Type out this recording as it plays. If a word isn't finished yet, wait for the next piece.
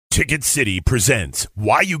Ticket City presents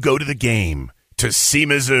Why You Go to the Game to see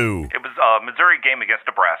Mizzou. It was a Missouri game against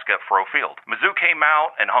Nebraska at Faurot Field. Mizzou came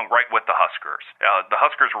out and hung right with the Huskers. The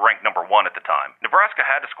Huskers were ranked number 1 at the time. Nebraska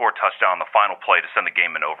had to score a touchdown on the final play to send the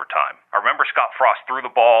game in overtime. I remember Scott Frost threw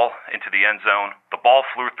the ball into the end zone. The ball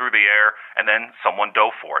flew through the air, and then someone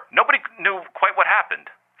dove for it. Nobody knew quite what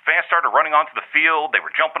happened. Fans started running onto the field. They were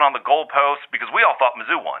jumping on the goalposts because we all thought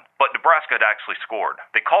Mizzou won. But Nebraska had actually scored.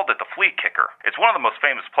 They called it the flea kicker. It's one of the most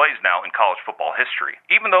famous plays now in college football history.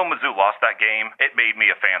 Even though Mizzou lost that game, it made me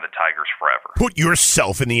a fan of the Tigers forever. Put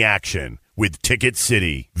yourself in the action with Ticket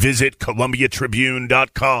City. Visit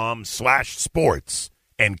ColumbiaTribune.com/sports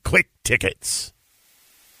and click tickets.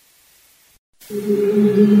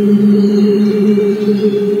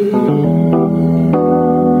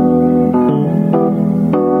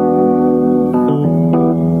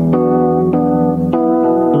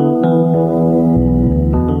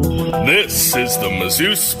 This is the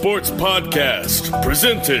Mizzou Sports Podcast,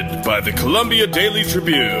 presented by the Columbia Daily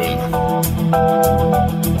Tribune.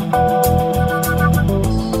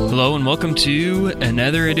 Hello and welcome to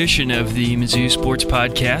another edition of the Mizzou Sports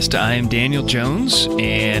Podcast. I am Daniel Jones,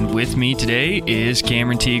 and with me today is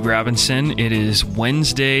Cameron Teague Robinson. It is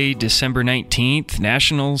Wednesday, December 19th,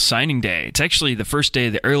 National Signing Day. It's actually the first day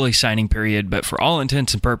of the early signing period, but for all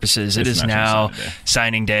intents and purposes, it is now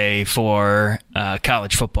signing day for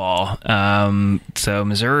college football. So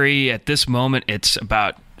Missouri, at this moment, it's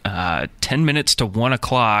about 10 minutes to 1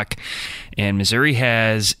 o'clock, and Missouri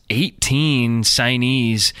has 18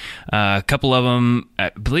 signees. A couple of them, I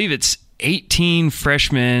believe it's 18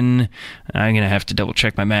 freshmen. I'm going to have to double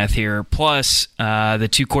check my math here. Plus the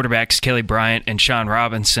two quarterbacks, Kelly Bryant and Sean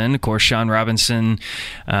Robinson. Of course, Sean Robinson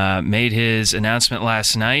made his announcement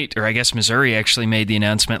last night, or I guess Missouri actually made the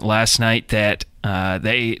announcement last night that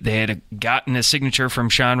they had gotten a signature from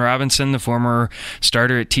Sean Robinson, the former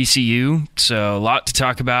starter at TCU. So a lot to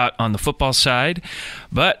talk about on the football side.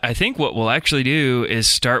 But I think what we'll actually do is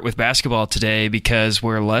start with basketball today, because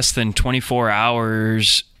we're less than 24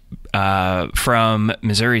 hours from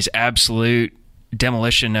Missouri's absolute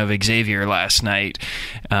demolition of Xavier last night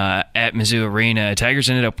at Mizzou Arena. Tigers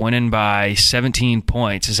ended up winning by 17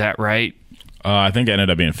 points. Is that right? I think it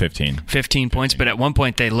ended up being 15. 15 points, but at one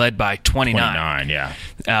point they led by 29. 29, yeah.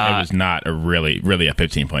 It was not a really a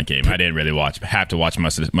 15-point game. I didn't really have to watch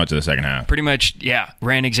much of the second half. Pretty much, yeah.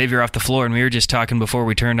 Ran Xavier off the floor, and we were just talking before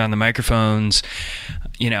we turned on the microphones.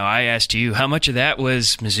 You know, I asked you how much of that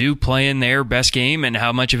was Mizzou playing their best game and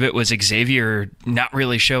how much of it was Xavier not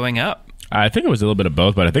really showing up. I think it was a little bit of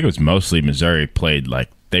both, but I think it was mostly Missouri played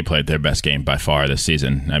their best game by far this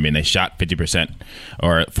season. I mean, they shot 50%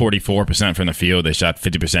 or 44% from the field. They shot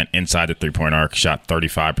 50% inside the three-point arc, shot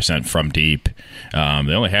 35% from deep. They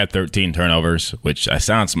only had 13 turnovers, which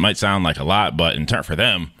might sound like a lot, but for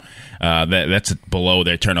them, that's below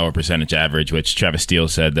their turnover percentage average, which Travis Steele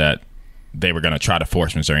said that they were going to try to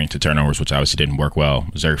force Missouri into turnovers, which obviously didn't work well.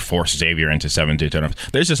 Missouri forced Xavier into 17 turnovers.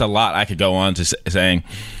 There's just a lot I could go on to saying.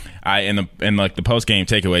 In the post game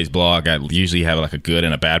takeaways blog, I usually have like a good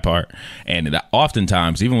and a bad part, and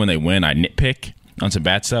oftentimes even when they win, I nitpick on some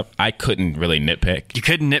bad stuff. I couldn't really nitpick. You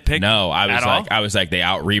couldn't nitpick? No, I was like they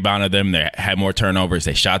out rebounded them. They had more turnovers.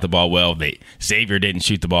 They shot the ball well. Xavier didn't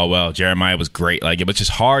shoot the ball well. Jeremiah was great. Like, it was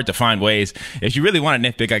just hard to find ways. If you really want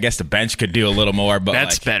to nitpick, I guess the bench could do a little more. But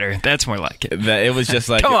that's better. That's more like it. It was just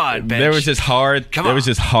like come on, bench. There was just hard. It was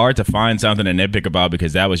just hard to find something to nitpick about,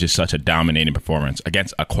 because that was just such a dominating performance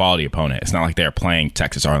against a quality opponent. It's not like they're playing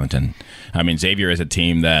Texas Arlington. I mean, Xavier is a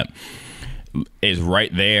team that is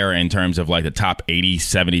right there in terms of like the top 80,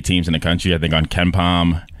 70 teams in the country. I think on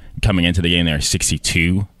KenPom coming into the game, they're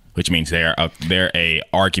 62, which means they're a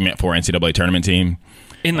argument for NCAA tournament team.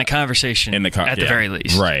 In the conversation, at the very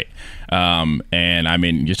least. Right. And I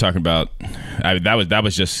mean, you're talking about, that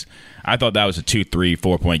was just, I thought that was a 2, 3,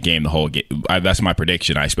 4-point game the whole game. That's my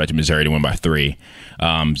prediction. I expected Missouri to win by 3.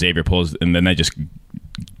 Xavier pulls, and then they just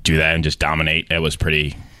do that and just dominate. It was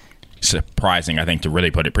pretty surprising, I think, to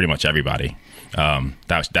really put it pretty much everybody.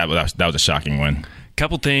 That was a shocking win.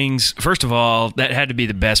 Couple things. First of all, that had to be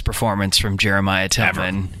the best performance from Jeremiah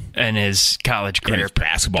Tilmon in his college career. In his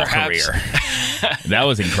basketball career. That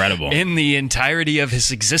was incredible. In the entirety of his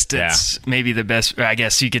existence, maybe the best, I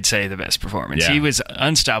guess you could say the best performance. Yeah. He was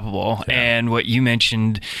unstoppable. Yeah. And what you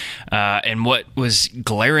mentioned, and what was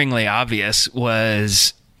glaringly obvious,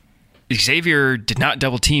 was Xavier did not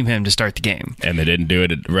double team him to start the game. And they didn't do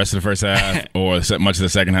it the rest of the first half or much of the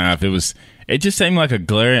second half. It just seemed like a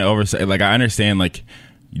glaring oversight. Like, I understand, like,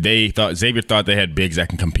 Xavier thought they had bigs that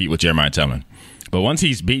can compete with Jeremiah Tilmon. But once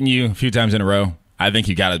he's beaten you a few times in a row, I think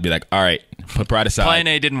you got to be like, all right, Put pride aside. Plan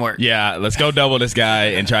A didn't work. Yeah, let's go double this guy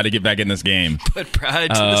and try to get back in this game. Put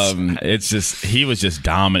pride to the side. It's just, he was just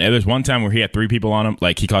dominant. There was one time where he had 3 people on him.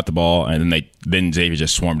 Like, he caught the ball, and then Xavier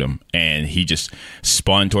just swarmed him, and he just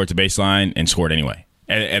spun towards the baseline and scored anyway.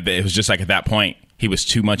 And it was just like, at that point, he was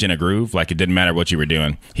too much in a groove. Like, it didn't matter what you were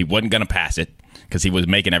doing. He wasn't going to pass it because he was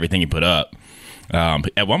making everything he put up.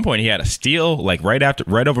 At one point, he had a steal like right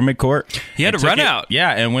over midcourt. He had a run out.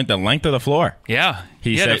 Yeah, and went the length of the floor. Yeah,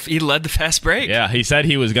 he led the fast break. Yeah, he said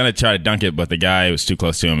he was going to try to dunk it, but the guy who was too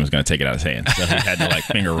close to him was going to take it out of his hand, so he had to like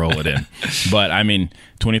finger roll it in. But I mean,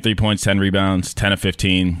 23 points, 10 rebounds, 10 of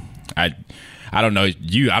 15. I don't know.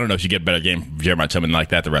 I don't know if you get a better game from Jeremiah Tilmon like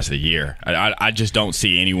that the rest of the year. I just don't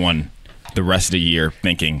see anyone the rest of the year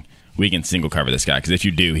thinking we can single cover this guy, because if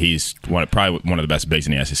you do, he's probably one of the best bigs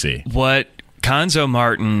in the SEC. What Konzo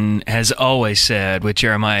Martin has always said with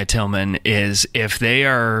Jeremiah Tilmon is, if they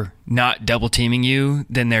are not double teaming you,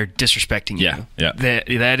 then they're disrespecting you. Yeah.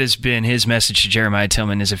 That has been his message to Jeremiah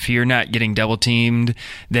Tilmon, is if you're not getting double teamed,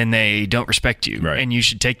 then they don't respect you. Right. And you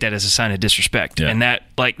should take that as a sign of disrespect. Yeah. And that,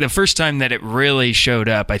 like, the first time that it really showed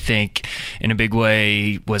up, I think, in a big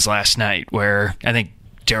way was last night, where I think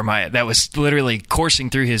Jeremiah, that was literally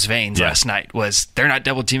coursing through his veins last night, was, they're not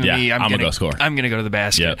double teaming me. I'm going to go score. I'm going to go to the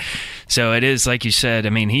basket. Yep. So it is, like you said,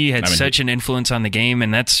 I mean, he had such an influence on the game,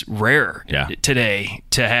 and that's rare today,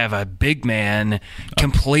 to have a big man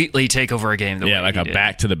completely take over a game the way like he a did.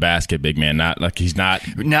 back to the basket big man. Not like he's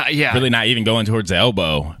really not even going towards the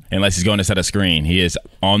elbow unless he's going to set a screen. He is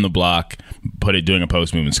on the block, doing a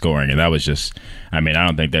post move and scoring. And that was just, I mean, I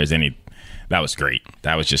don't think there's any. That was great.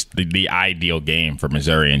 That was just the ideal game for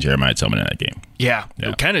Missouri and Jeremiah Tilmon in that game. Yeah.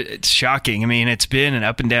 It's shocking. I mean, it's been an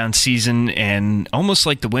up and down season, and almost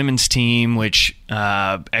like the women's team, which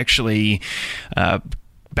actually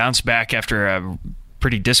bounced back after a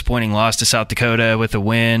pretty disappointing loss to South Dakota with a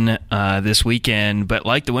win this weekend. But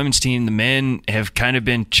like the women's team, the men have kind of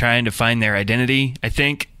been trying to find their identity, I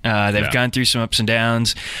think. They've gone through some ups and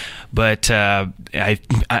downs. But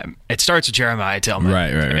it starts with Jeremiah Tilmon.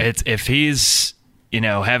 Right. If he's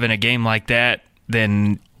having a game like that,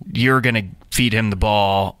 then you're going to feed him the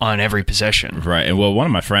ball on every possession. Right. And well, one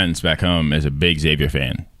of my friends back home is a big Xavier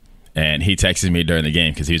fan, and he texted me during the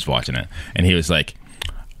game because he was watching it, and he was like,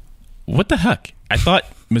 "What the heck? I thought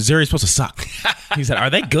Missouri's supposed to suck." He said, "Are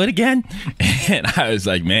they good again?" And I was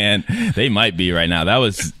like, "Man, they might be right now." That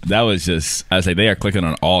was just, I was like, they are clicking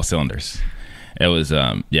on all cylinders. It was,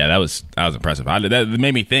 that was impressive. That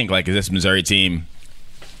made me think, like, is this Missouri team?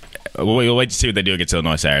 We'll wait to see what they do against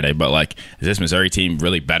Illinois Saturday. But, like, is this Missouri team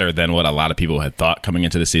really better than what a lot of people had thought coming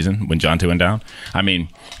into the season when John 2 went down? I mean,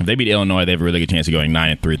 if they beat Illinois, they have a really good chance of going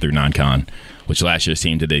 9-3 through non-con, which last year's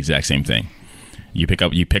team did the exact same thing. You pick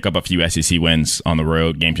up a few SEC wins on the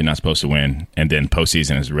road, games you're not supposed to win, and then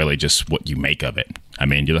postseason is really just what you make of it. I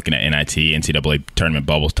mean, you're looking at NIT, NCAA tournament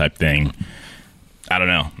bubbles type thing. I don't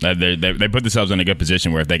know. They put themselves in a good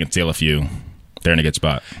position where if they can steal a few, they're in a good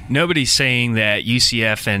spot. Nobody's saying that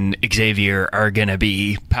UCF and Xavier are going to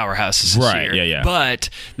be powerhouses this year. Yeah. But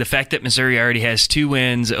the fact that Missouri already has 2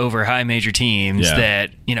 wins over high major teams,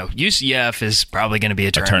 that UCF is probably going to be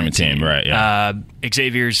a tournament team. Right? Yeah.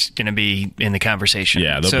 Xavier's going to be in the conversation.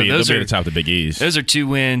 Yeah, they'll be at the top of the Big East. Those are 2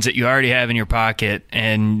 wins that you already have in your pocket,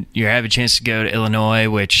 and you have a chance to go to Illinois,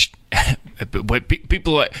 which what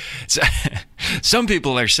some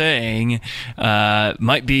people are saying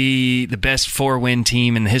might be the best 4-win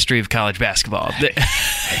team in the history of college basketball.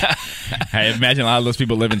 I imagine a lot of those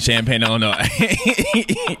people live in Champaign, Illinois.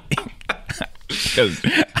 Because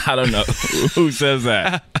I don't know who says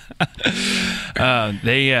that.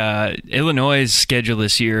 Illinois' schedule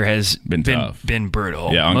this year has been tough. Been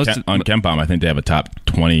brutal. Yeah, on KenPom, I think they have a top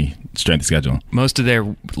 20 strength schedule. Most of their,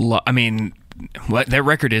 their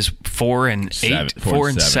record is 4-8,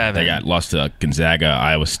 4-7. They got lost to Gonzaga,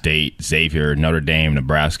 Iowa State, Xavier, Notre Dame,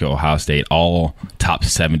 Nebraska, Ohio State, all top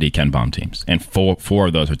 70 KenPom teams, and four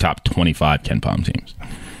of those are top 25 KenPom teams.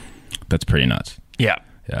 That's pretty nuts. Yeah.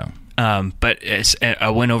 But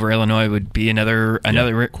a win over Illinois would be another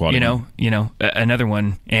another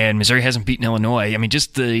one. And Missouri hasn't beaten Illinois. I mean,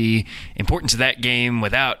 just the importance of that game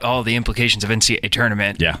without all the implications of NCAA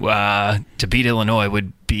tournament. To beat Illinois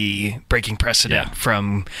would be breaking precedent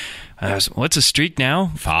from what's a streak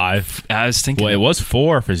now? 5. I was thinking. Well, it was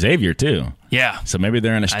 4 for Xavier too. Yeah. So maybe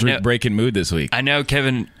they're in a streak-breaking mood this week. I know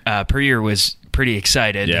Kevin Puryear was pretty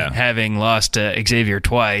excited, having lost to Xavier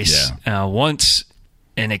twice. Once.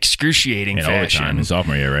 In excruciating fashion. Overtime, in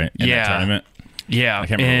sophomore year, right? In that tournament? Yeah. I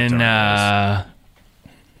can't remember what tournament it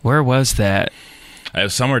was. Where was that? It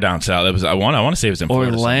was somewhere down south. It was. I want to say it was in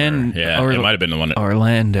Florida. Orlando. Yeah, it might have been the one.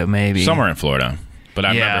 Orlando, maybe. Somewhere in Florida. But I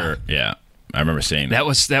remember, remember seeing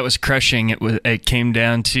that. That was crushing. It came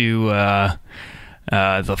down to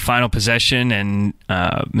the final possession, and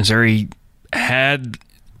Missouri had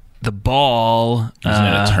the ball. Wasn't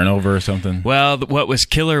it a turnover or something? Well, what was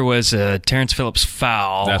killer was a Terrence Phillips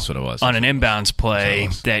foul. That's what it was. On an inbounds play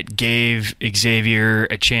that gave Xavier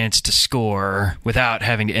a chance to score without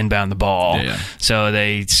having to inbound the ball. Yeah. So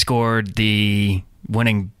they scored the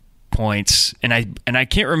winning points, and I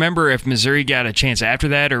can't remember if Missouri got a chance after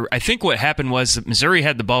that, or I think what happened was that Missouri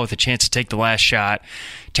had the ball with a chance to take the last shot.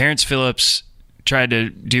 Terrence Phillips tried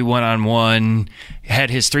to do one-on-one,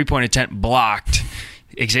 had his three-point attempt blocked.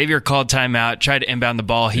 Xavier called timeout, tried to inbound the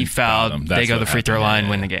ball. He fouled. They go to the free throw line,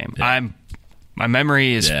 win the game. Yeah. My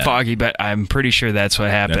memory is foggy, but I'm pretty sure that's what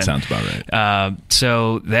happened. That sounds about right.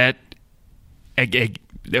 So that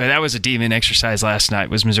was a demon exercise last night.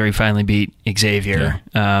 Was Missouri finally beat Xavier?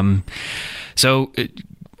 Yeah.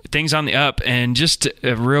 Things on the up, and just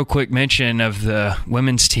a real quick mention of the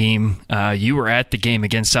women's team. You were at the game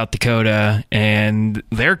against South Dakota, and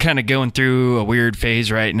they're kind of going through a weird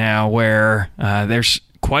phase right now where there's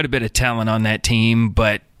quite a bit of talent on that team,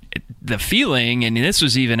 but the feeling, and this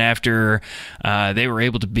was even after they were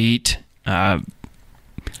able to beat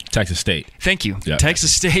Texas State. Thank you. Yeah.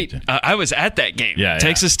 Texas State. I was at that game.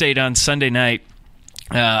 Texas State on Sunday night.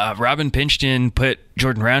 Robin Pinchton put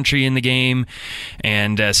Jordan Roundtree in the game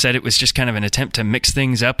and said it was just kind of an attempt to mix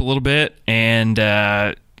things up a little bit. And,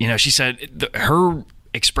 she said her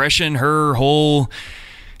expression, her whole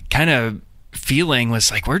kind of feeling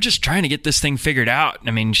was like, we're just trying to get this thing figured out.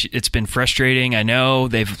 I mean, it's been frustrating. I know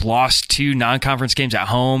they've lost 2 non-conference games at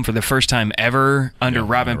home for the first time ever under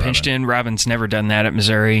Robin Pinchton. Robin's never done that at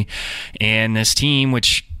Missouri. And this team,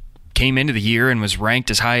 which came into the year and was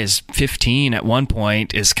ranked as high as 15 at one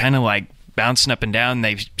point, is kind of like bouncing up and down.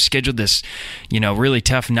 They've scheduled this, really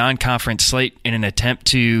tough non-conference slate in an attempt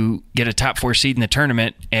to get a top 4 seed in the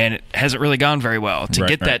tournament, and it hasn't really gone very well. To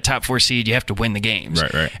get that top 4 seed, you have to win the games,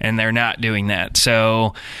 and they're not doing that.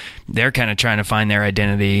 So they're kind of trying to find their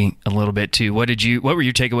identity a little bit too. What were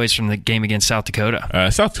your takeaways from the game against South Dakota?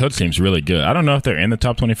 South Dakota seems really good. I don't know if they're in the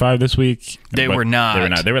top 25 this week. They were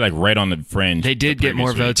not. They were like right on the fringe. They did get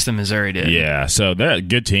more votes than Missouri did. Yeah, so they're a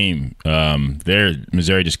good team.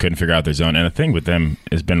 Missouri just couldn't figure out their zone. And the thing with them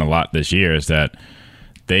has been a lot this year is that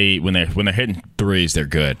when they're hitting threes, they're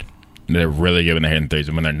good. They're really good when they're hitting threes,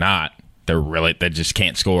 and when they're not, they just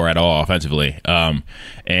can't score at all offensively.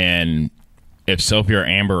 And if Sophie or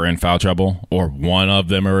Amber are in foul trouble, or one of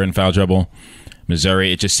them are in foul trouble,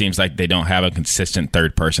 Missouri, it just seems like they don't have a consistent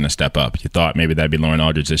third person to step up. You thought maybe that'd be Lauren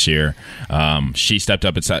Aldridge this year. She stepped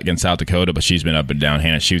up against South Dakota, but she's been up and down.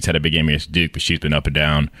 Hannah Schutz had a big game against Duke, but she's been up and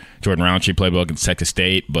down. Jordan Roundtree played well against Texas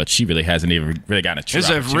State, but she really hasn't even really gotten a true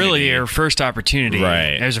opportunity. This is really her first opportunity.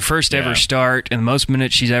 Right. There's her first ever start and the most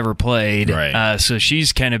minutes she's ever played. Right. So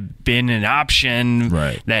she's kind of been an option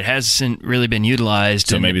that hasn't really been utilized.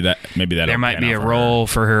 So maybe that there might be a role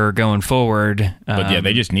for her going forward. But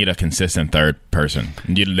they just need a consistent third person.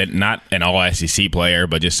 Not an all-SEC player,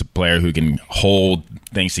 but just a player who can hold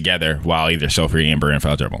things together while either Sophie or Amber are in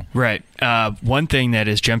foul trouble. Right. One thing that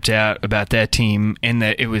has jumped out about that team, and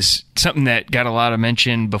that it was something that got a lot of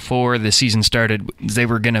mention before the season started, they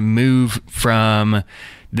were going to move from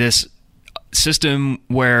this system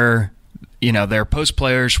where their post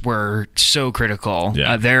players were so critical.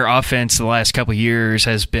 Yeah. Their offense the last couple of years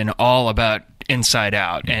has been all about inside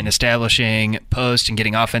out and establishing post and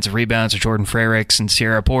getting offensive rebounds with Jordan Frericks and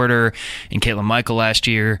Sierra Porter and Caitlin Michael last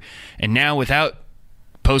year. And now without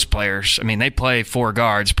post players, I mean, they play 4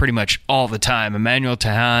 guards pretty much all the time. Emmanuel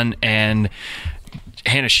Tahan and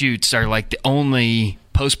Hannah Schutz are like the only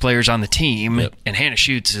post players on the team. Yep. And Hannah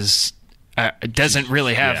Schutz is doesn't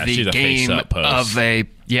really have the game of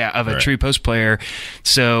a true post player.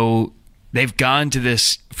 So they've gone to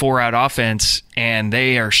this 4-out offense, and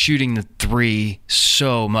they are shooting the 3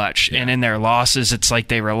 so much. Yeah. And in their losses, it's like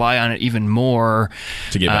they rely on it even more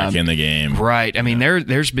to get back in the game. Right. I mean,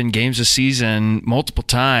 there's been games this season multiple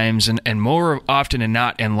times, and more often than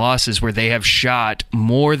not in losses where they have shot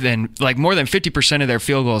more than 50% of their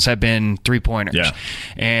field goals have been 3-pointers. Yeah.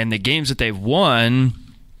 And the games that they've won,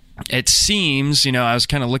 it seems, I was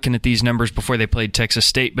kind of looking at these numbers before they played Texas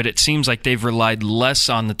State, but it seems like they've relied less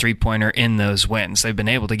on the 3-pointer in those wins. They've been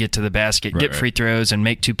able to get to the basket, get free throws, and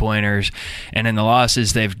make 2-pointers. And in the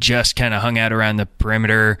losses, they've just kind of hung out around the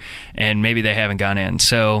perimeter, and maybe they haven't gone in.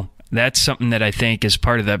 So that's something that I think is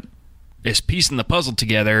part of is piecing the puzzle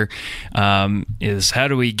together, is how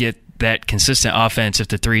do we get that consistent offense if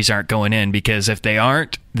the threes aren't going in? Because if they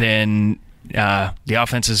aren't, then the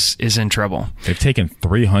offense is in trouble. They've taken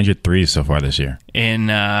 300 threes so far this year. In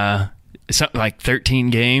something like 13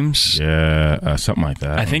 games. Yeah, something like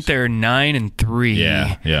that. I think they're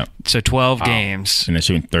 9-3. Yeah. So 12 games. And they're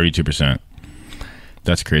shooting 32%.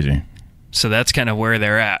 That's crazy. So that's kind of where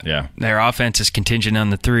they're at. Yeah. Their offense is contingent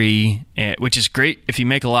on the three, which is great if you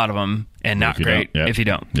make a lot of them, and not great if you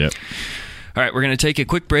don't. Yep. All right, we're going to take a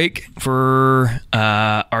quick break for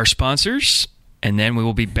our sponsors, and then we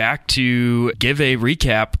will be back to give a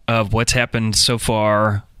recap of what's happened so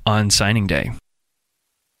far on signing day.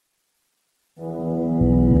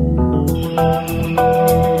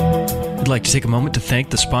 I'd like to take a moment to thank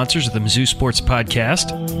the sponsors of the Mizzou Sports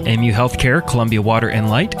Podcast, AMU Healthcare, Columbia Water and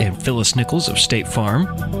Light, and Phyllis Nichols of State Farm.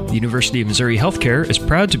 The University of Missouri Healthcare is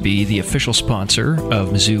proud to be the official sponsor of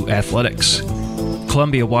Mizzou Athletics.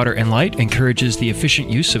 Columbia Water and Light encourages the efficient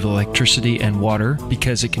use of electricity and water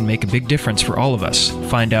because it can make a big difference for all of us.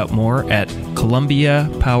 Find out more at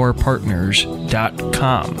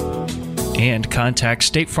columbiapowerpartners.com. And contact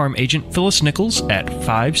State Farm agent Phyllis Nichols at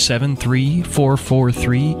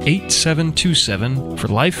 573-443-8727 for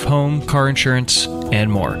life, home, car insurance, and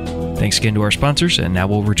more. Thanks again to our sponsors, and now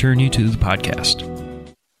we'll return you to the podcast.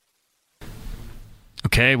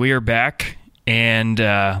 Okay, we are back. And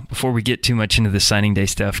before we get too much into the signing day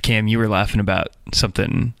stuff, Cam, you were laughing about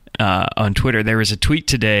something on Twitter. There was a tweet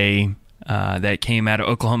today that came out of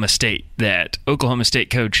Oklahoma State that Oklahoma State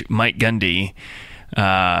coach Mike Gundy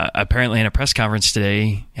apparently in a press conference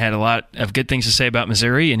today had a lot of good things to say about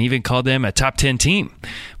Missouri and even called them a top 10 team.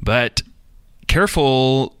 But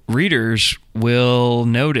careful readers will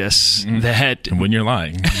notice that when you're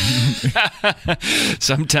lying,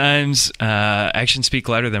 sometimes actions speak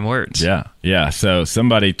louder than words. Yeah. So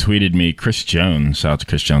somebody tweeted me, Chris Jones. Shout out to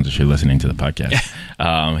Chris Jones if you're listening to the podcast.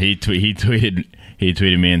 He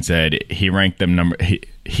tweeted me and said he ranked them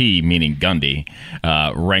he meaning Gundy,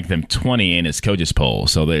 ranked them 20 in his coaches poll.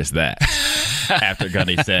 So there's that. After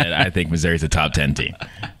Gundy said, I think Missouri's a top 10 team.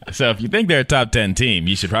 So if you think they're a top 10 team,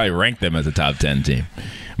 you should probably rank them as a top 10 team.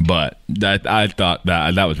 But I thought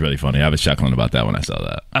that was really funny. I was chuckling about that when I saw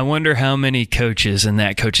that. I wonder how many coaches in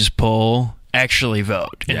that coaches poll actually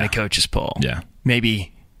vote in the coaches poll. Yeah.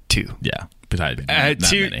 Maybe 2. Yeah.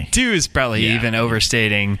 Two is probably even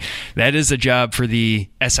overstating. That is a job for the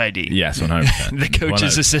SID. Yes, 100%. The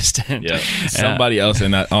coach's assistant. Yeah. Somebody else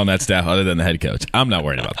on that staff other than the head coach. I'm not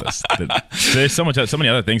worried about this. There's so many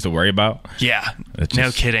other things to worry about. Yeah,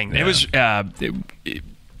 no kidding. Yeah. It was.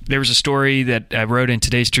 There was a story that I wrote in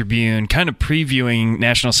today's Tribune kind of previewing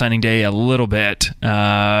National Signing Day a little bit,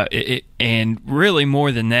 and really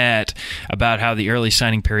more than that, about how the early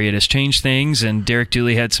signing period has changed things, and Derek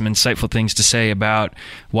Dooley had some insightful things to say about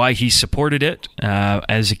why he supported it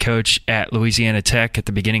as a coach at Louisiana Tech at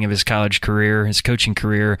the beginning of his college career, his coaching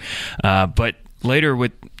career, but later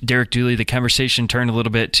with Derek Dooley, the conversation turned a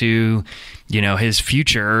little bit to, his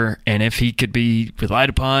future and if he could be relied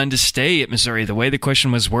upon to stay at Missouri. The way the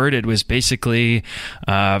question was worded was basically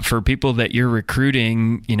for people that you're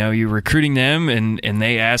recruiting, you're recruiting them and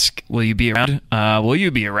they ask, will you be around? Will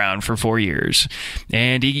you be around for 4 years?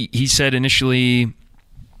 And he said initially,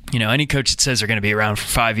 any coach that says they're going to be around for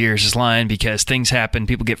 5 years is lying because things happen,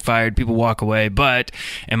 people get fired, people walk away. But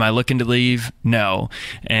am I looking to leave? No.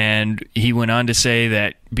 And he went on to say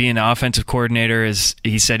that being an offensive coordinator this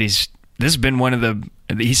has been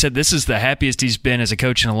he said this is the happiest he's been as a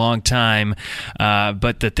coach in a long time.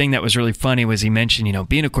 But the thing that was really funny was he mentioned,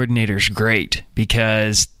 being a coordinator is great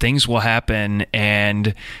because things will happen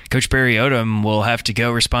and Coach Barry Odom will have to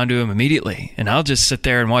go respond to him immediately. And I'll just sit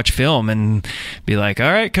there and watch film and be like,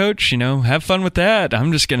 all right, Coach, have fun with that.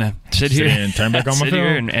 I'm just going to sit here and turn back on my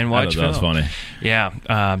film and watch film. That was funny.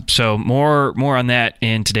 Yeah. So more on that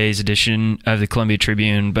in today's edition of the Columbia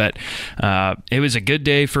Tribune. But it was a good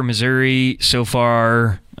day for Missouri so far.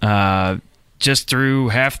 Just through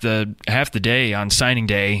half the day on signing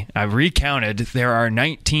day, I recounted. There are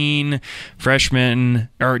 19 freshmen,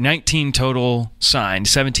 or 19 total signed.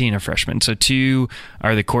 17 are freshmen, so 2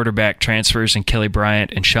 are the quarterback transfers, and Kelly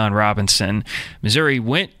Bryant and Sean Robinson. Missouri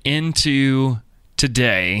went into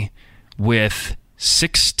today with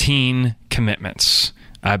 16 commitments.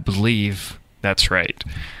 I believe that's right.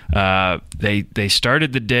 They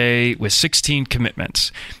started the day with 16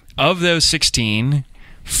 commitments. Of those 16,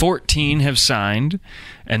 14 have signed,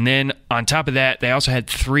 and then on top of that, they also had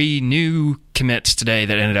 3 new commits today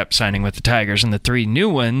that ended up signing with the Tigers, and the 3 new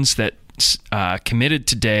ones that committed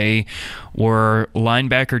today were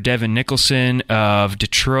linebacker Devin Nicholson of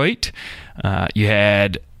Detroit. You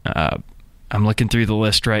had, I'm looking through the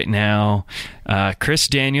list right now, Chris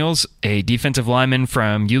Daniels, a defensive lineman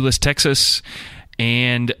from Euless, Texas,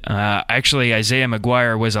 and actually Isaiah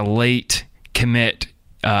McGuire was a late commit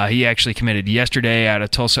He actually committed yesterday out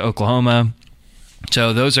of Tulsa, Oklahoma.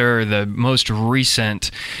 So those are the most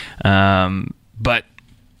recent, but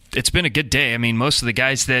it's been a good day. I mean, most of the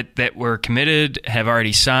guys that were committed have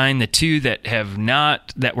already signed. The two that have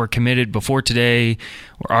not, that were committed before today,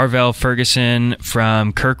 were Arvell Ferguson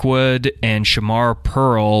from Kirkwood and Shamar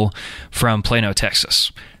Pearl from Plano,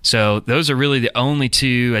 Texas. So those are really the only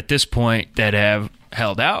two at this point that have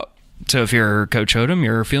held out. So if you're Coach Odom,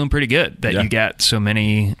 you're feeling pretty good that you got so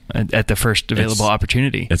many at the first available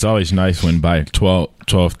opportunity. It's always nice when by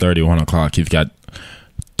 12:30, 1 o'clock, you've got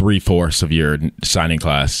 3/4 of your signing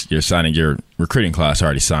class, your recruiting class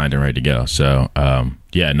already signed and ready to go. So,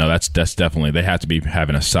 that's definitely, they have to be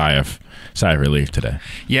having a sigh of relief today.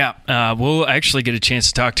 Yeah, we'll actually get a chance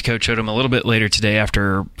to talk to Coach Odom a little bit later today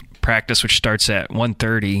after practice, which starts at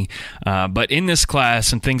 1:30. But in this class,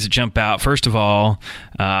 some things that jump out. First of all,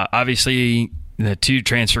 obviously the two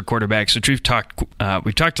transfer quarterbacks, which we've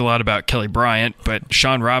talked a lot about Kelly Bryant, but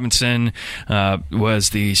Sean Robinson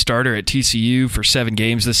was the starter at TCU for 7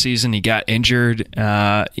 games this season. He got injured.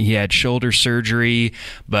 He had shoulder surgery,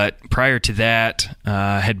 but prior to that,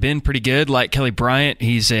 had been pretty good. Like Kelly Bryant,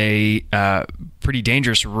 he's a pretty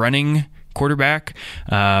dangerous running quarterback.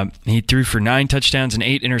 He threw for 9 touchdowns and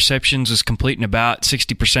 8 interceptions, was completing about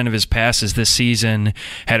 60% of his passes this season,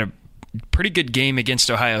 had a pretty good game against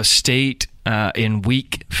Ohio State in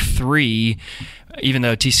week 3, even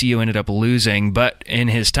though TCU ended up losing. But in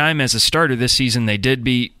his time as a starter this season, they did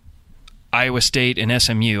beat Iowa State and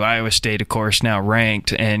SMU. Iowa State, of course, now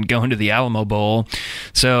ranked and going to the Alamo Bowl.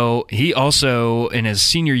 So he also, in his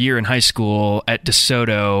senior year in high school at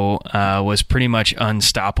DeSoto, was pretty much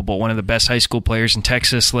unstoppable. One of the best high school players in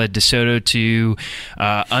Texas, led DeSoto to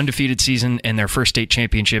undefeated season and their first state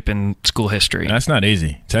championship in school history. And that's not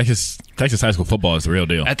easy. Texas high school football is the real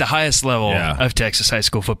deal. At the highest level of Texas high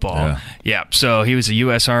school football. Yeah. So he was a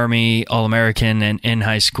U.S. Army All-American and in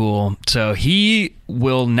high school. So he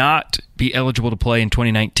will not be eligible to play in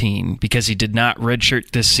 2019 because he did not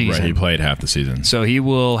redshirt this season. Right, he played half the season. So he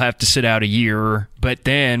will have to sit out a year. But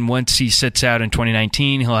then once he sits out in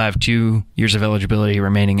 2019, he'll have 2 years of eligibility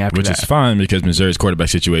remaining after that. Which is fine because Missouri's quarterback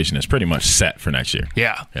situation is pretty much set for next year.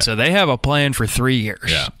 Yeah. So they have a plan for 3 years.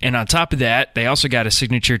 Yeah. And on top of that, they also got a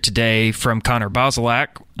signature today from Connor Bozelak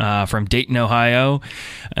from Dayton, Ohio.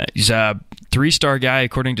 He's a 3-star guy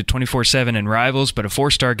according to 24/7 and Rivals, but a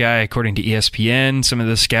 4-star guy according to ESPN. Some of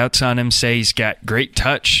the scouts on him say he's got great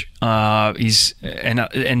touch. He's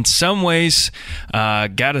in some ways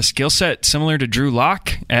got a skill set similar to Drew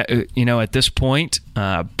Lock at this point,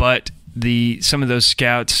 but some of those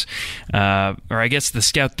scouts, or I guess the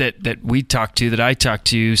scout that I talked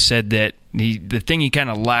to said that the thing he kind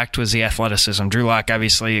of lacked was the athleticism. Drew Lock,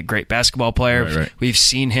 obviously a great basketball player. Right. We've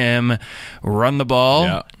seen him run the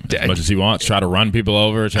ball as much as he wants, try to run people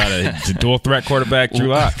over, try to dual threat quarterback. Drew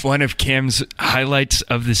Lock. One of Cam's highlights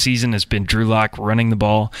of the season has been Drew Lock running the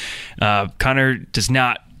ball. Connor does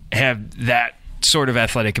not have that sort of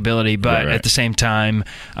athletic ability, but at the same time,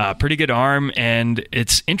 pretty good arm. And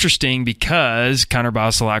it's interesting because Connor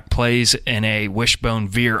Bozelak plays in a wishbone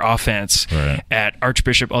veer offense at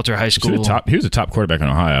Archbishop Ultra High School. He was a top quarterback in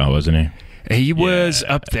Ohio, wasn't he? He was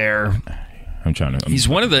up there. He's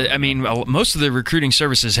one of the, most of the recruiting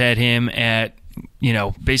services had him at,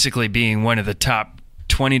 basically being one of the top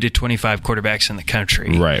 20 to 25 quarterbacks in the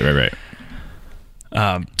country. Right.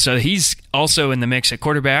 So he's also in the mix at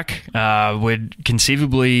quarterback, would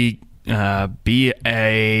conceivably be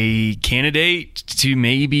a candidate to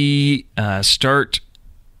maybe start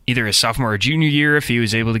either his sophomore or junior year if he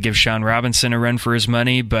was able to give Sean Robinson a run for his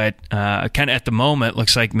money, but kind of at the moment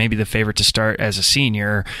looks like maybe the favorite to start as a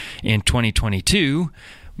senior in 2022.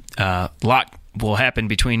 A lot will happen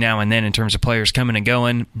between now and then in terms of players coming and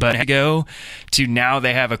going, but go to now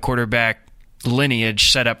they have a quarterback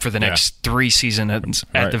lineage set up for the next 3 seasons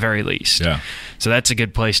at the very least. Yeah. So that's a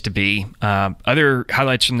good place to be. Other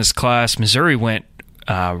highlights from this class, Missouri went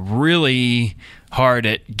really hard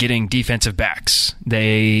at getting defensive backs.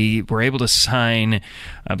 They were able to sign,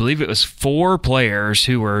 I believe it was 4 players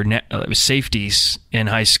who were safeties in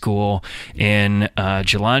high school, in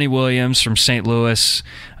Jelani Williams from St. Louis,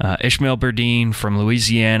 Ishmael Berdine from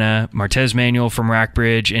Louisiana, Martez Manuel from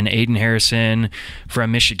Rockbridge, and Aiden Harrison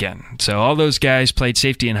from Michigan. So all those guys played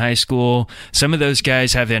safety in high school. Some of those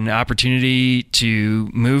guys have an opportunity to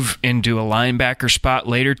move into a linebacker spot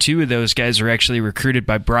later. 2 of those guys are actually recruited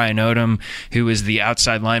by Brian Odom, who is the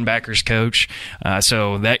outside linebackers coach.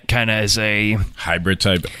 So that kind of is a hybrid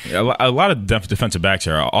type. A lot of defensive backs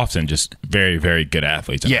are often just very, very good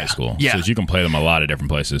athletes in high school. Yeah. So you can play them a lot of different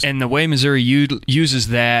places. And the way Missouri uses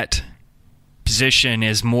that position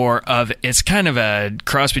is it's kind of a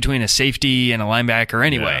cross between a safety and a linebacker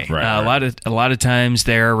anyway. Yeah, right. A lot of times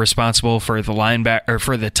they're responsible for the linebacker or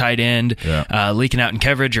for the tight end leaking out in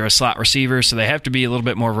coverage or a slot receiver, so they have to be a little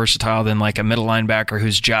bit more versatile than like a middle linebacker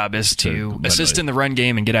whose job is to assist in the run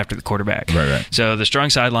game and get after the quarterback. Right. So the strong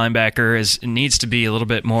side linebacker needs to be a little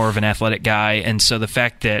bit more of an athletic guy, and so the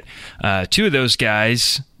fact that two of those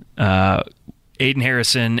guys, Aiden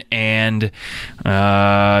Harrison and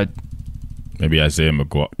maybe Isaiah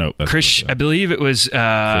McGuire. No, Chris. I believe it was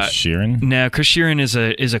Chris Sheeran. No, Chris Sheeran is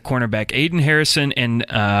a cornerback. Aiden Harrison and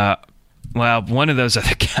one of those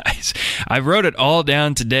other guys. I wrote it all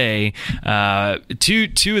down today.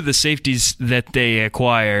 Two of the safeties that they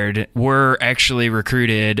acquired were actually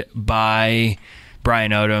recruited by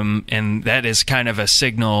Brian Odom, and that is kind of a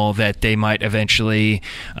signal that they might eventually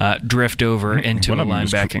drift over into a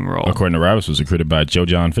linebacking role. According to Ravis, was recruited by Joe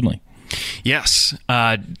John Finley. Yes,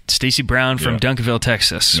 Stacy Brown from Duncanville,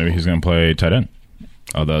 Texas. Maybe he's going to play tight end.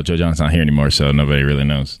 Although Joe John's not here anymore, so nobody really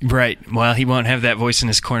knows. Right. Well, he won't have that voice in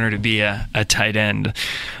his corner to be a tight end.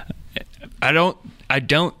 I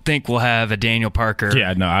don't think we'll have a Daniel Parker.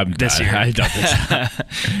 Yeah, no, this year. I don't think so.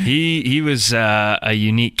 He was a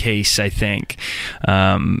unique case, I think.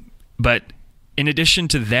 But in addition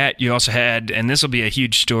to that, you also had, and this will be a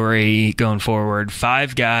huge story going forward,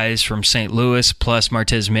 5 guys from St. Louis plus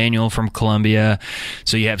Martez Manuel from Columbia.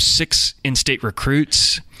 So you have 6 in-state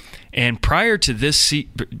recruits. And prior to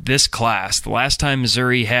this class, the last time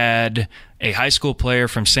Missouri had a high school player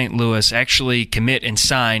from St. Louis actually commit and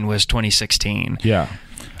sign was 2016. Yeah.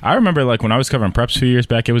 I remember when I was covering preps a few years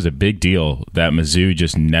back, it was a big deal that Mizzou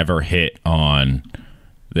just never hit on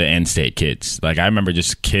the in-state kids. I remember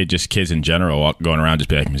just kids in general going around just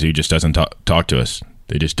be like, Mizzou just doesn't talk to us.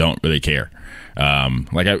 They just don't really care. I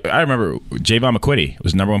remember Javon McQuitty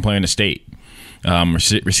was the number 1 player in the state.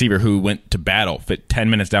 Receiver who went to battle, fit 10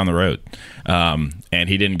 minutes down the road, and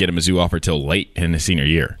he didn't get a Mizzou offer till late in his senior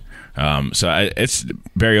year. It's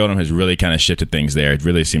Barry Odom has really kind of shifted things there. It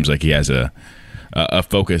really seems like he has a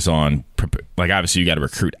focus on obviously you got to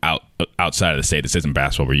recruit outside of the state. This isn't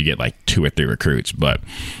basketball where you get 2 or 3 recruits, but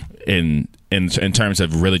in terms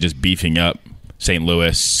of really just beefing up St.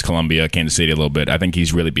 Louis, Columbia, Kansas City a little bit. I think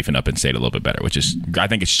he's really beefing up in-state a little bit better, I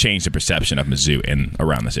think it's changed the perception of Mizzou in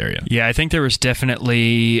around this area. Yeah, I think there was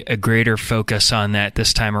definitely a greater focus on that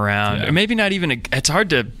this time around. Yeah. Or maybe not even it's hard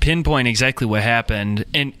to pinpoint exactly what happened.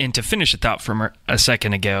 And to finish a thought from a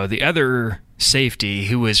second ago, the other safety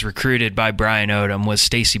who was recruited by Brian Odom was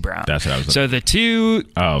Stacy Brown. That's what I was looking. So the two...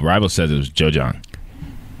 Oh, Rival says it was Joe John.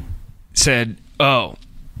 Said, well,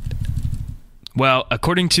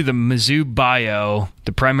 according to the Mizzou bio,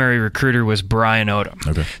 the primary recruiter was Brian Odom.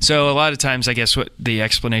 Okay. So a lot of times, I guess what the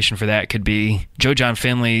explanation for that could be, Joe John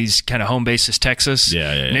Finley's kind of home base is Texas.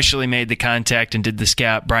 Yeah. Initially made the contact and did the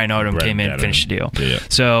scout. Brian Odom came in and finished the deal. Yeah.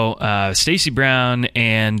 So Stacy Brown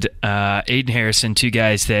and Aiden Harrison, 2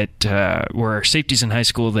 guys that were safeties in high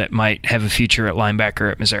school that might have a future at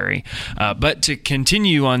linebacker at Missouri. But to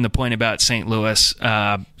continue on the point about St. Louis,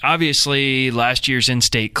 obviously last year's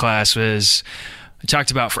in-state class was... I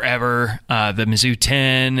talked about forever, the Mizzou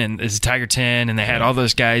 10 and the Tiger 10, and they had all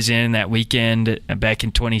those guys in that weekend back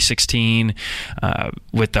in 2016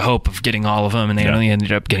 with the hope of getting all of them, and they only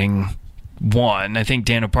ended up getting 1. I think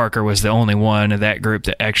Daniel Parker was the only one of that group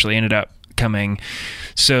that actually ended up coming.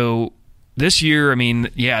 So this year,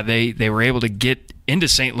 they were able to get into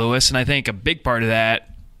St. Louis, and I think a big part of that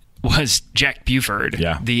was Jack Buford,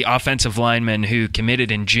 the offensive lineman who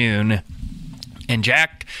committed in June. And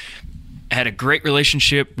Jack had a great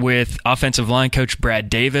relationship with offensive line coach Brad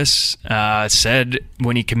Davis. Said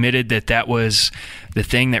when he committed that was the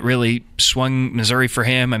thing that really swung Missouri for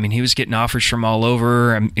him. He was getting offers from all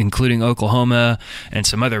over, including Oklahoma and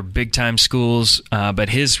some other big-time schools. But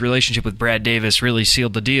his relationship with Brad Davis really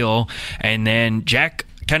sealed the deal. And then Jack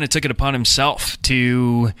kind of took it upon himself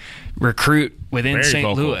to recruit within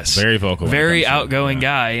St. Louis. Very vocal. Very outgoing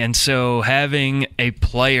guy. And so having a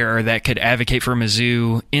player that could advocate for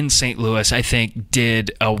Mizzou in St. Louis, I think,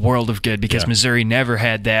 did a world of good because Missouri never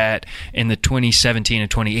had that in the 2017 and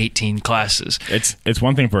 2018 classes. It's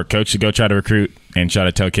one thing for a coach to go try to recruit and try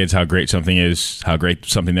to tell kids how great something is, how great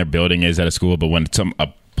something they're building is at a school, but when a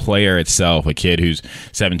player itself, a kid who's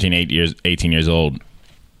 18 years old,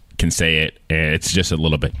 can say it. It's just a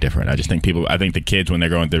little bit different. I think the kids, when they're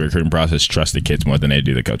going through the recruiting process, trust the kids more than they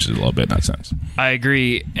do the coaches a little bit in that sense. I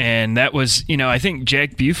agree. And that was, I think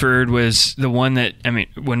Jack Buford was the one that,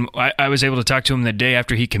 when I was able to talk to him the day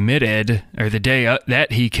after he committed, or the day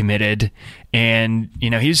that he committed, and,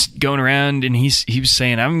 he's going around and he was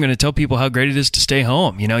saying, I'm going to tell people how great it is to stay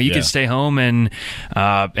home. You can stay home and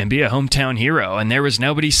be a hometown hero. And there was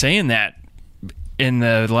nobody saying that in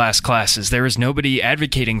the last classes. There was nobody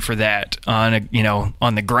advocating for that on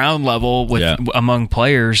the ground level among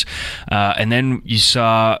players. And then you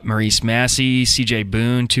saw Maurice Massey, CJ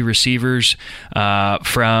Boone, 2 receivers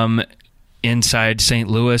from inside St.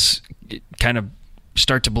 Louis kind of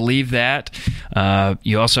start to believe that.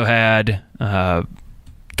 You also had a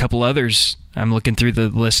couple others. I'm looking through the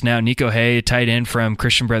list now. Nico Hay, a tight end from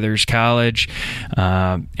Christian Brothers College,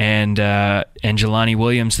 and Jelani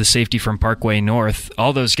Williams, the safety from Parkway North.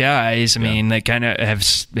 All those guys, they kind of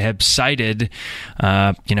have cited,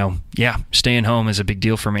 staying home is a big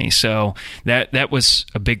deal for me. So that was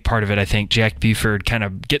a big part of it, I think. Jack Buford kind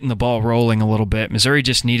of getting the ball rolling a little bit. Missouri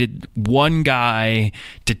just needed one guy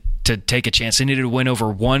to take a chance. They needed to win over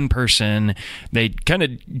one person. They kind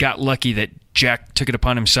of got lucky that Jack took it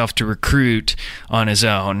upon himself to recruit on his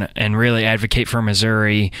own and really advocate for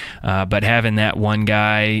Missouri. But having that one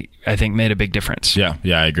guy, I think, made a big difference. Yeah,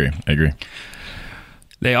 I agree.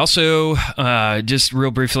 They also, just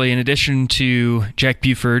real briefly, in addition to Jack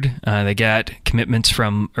Buford, they got commitments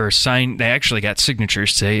they actually got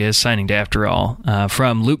signatures. Today is signing day after all,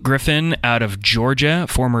 from Luke Griffin out of Georgia,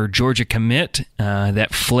 former Georgia commit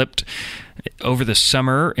that flipped over the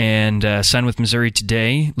summer and signed with Missouri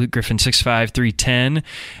today. Luke Griffin, 6'5", 310.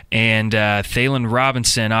 And Thalen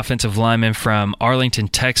Robinson, offensive lineman from Arlington,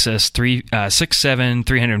 Texas, 6'7",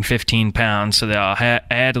 315 pounds. So they'll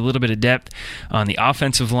add a little bit of depth on the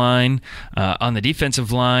offensive line. On the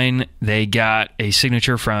defensive line, they got a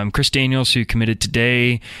signature from Chris Daniels, who committed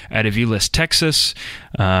today out of Euless, Texas.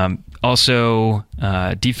 Also,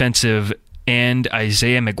 defensive and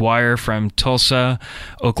Isaiah McGuire from Tulsa,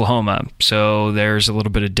 Oklahoma. So there's a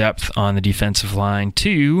little bit of depth on the defensive line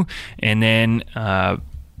too. And then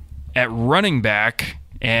at running back,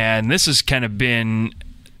 and this has kind of been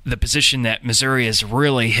the position that Missouri has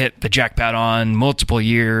really hit the jackpot on multiple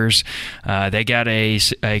years. They got a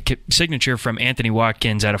signature from Anthony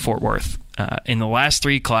Watkins out of Fort Worth. In the last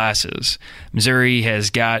 3 classes, Missouri has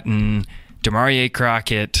gotten Demarie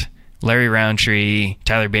Crockett, Larry Roundtree,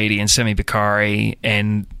 Tyler Beatty, and Semi Bakari,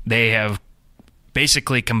 and they have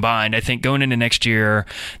basically combined. I think going into next year,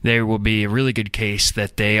 there will be a really good case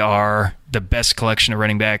that they are the best collection of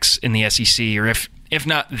running backs in the SEC, or if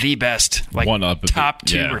not the best, like top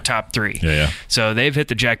 2 or top 3. Yeah. So they've hit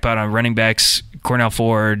the jackpot on running backs. Cornell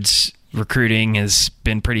Ford's recruiting has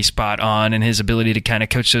been pretty spot on, and his ability to kind of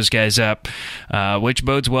coach those guys up, which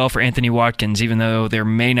bodes well for Anthony Watkins, even though there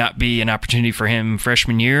may not be an opportunity for him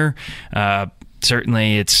freshman year.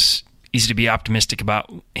 Certainly it's easy to be optimistic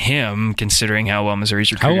about him, considering how well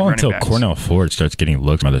Missouri's recruited running backs. How long until Cornell Ford starts getting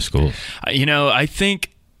looks from other schools? I think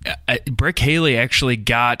Brick Haley actually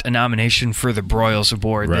got a nomination for the Broyles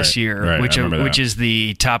Award this year, which is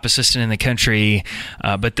the top assistant in the country.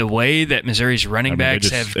 But the way that Missouri's running backs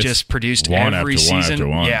have just produced every season,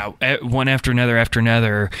 one after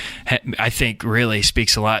another, I think really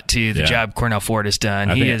speaks a lot to the job Cornell Ford has done.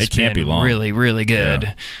 He has been really, really good.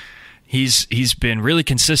 Yeah. He's been really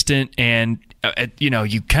consistent, and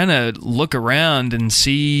you kind of look around and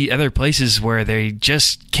see other places where they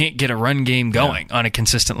just can't get a run game going on a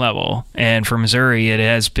consistent level. And for Missouri, it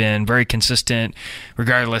has been very consistent,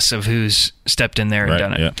 regardless of who's stepped in there and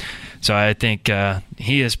done it. Yeah. So I think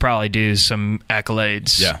he is probably due some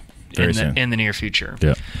accolades in the near future.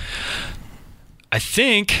 Yeah. I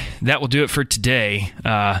think that will do it for today.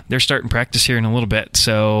 They're starting practice here in a little bit,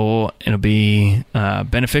 so it'll be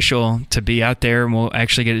beneficial to be out there, and we'll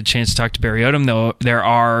actually get a chance to talk to Barry Odom, though there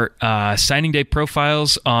are signing day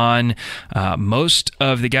profiles on most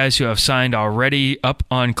of the guys who have signed already up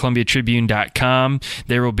on ColumbiaTribune.com.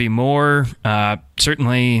 There will be more.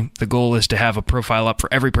 Certainly, the goal is to have a profile up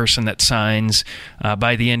for every person that signs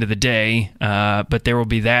by the end of the day, but there will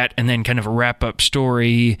be that, and then kind of a wrap-up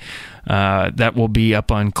story that will be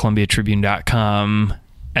up on ColumbiaTribune.com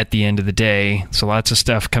at the end of the day. So lots of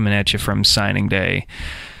stuff coming at you from signing day.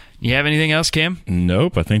 You have anything else, Cam?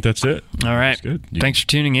 Nope, I think that's it. All right. That's good. Thanks for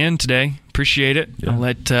tuning in today. Appreciate it. Yeah. I'll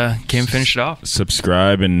let Cam finish it off.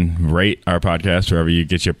 Subscribe and rate our podcast wherever you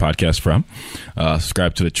get your podcast from.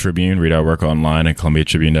 Subscribe to the Tribune. Read our work online at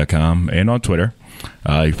ColumbiaTribune.com and on Twitter.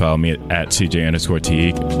 You can follow me at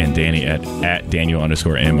CJ_Teague and Danny at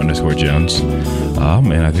Daniel_M_Jones.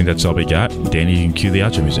 And I think that's all we got. Danny, you can cue the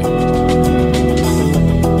outro music.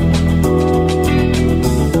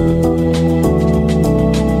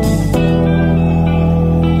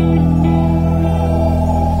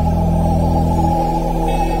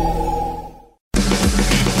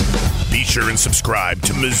 Be sure and subscribe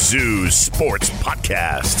to Mizzou Sports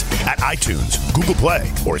Podcast at iTunes, Google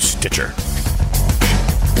Play, or Stitcher.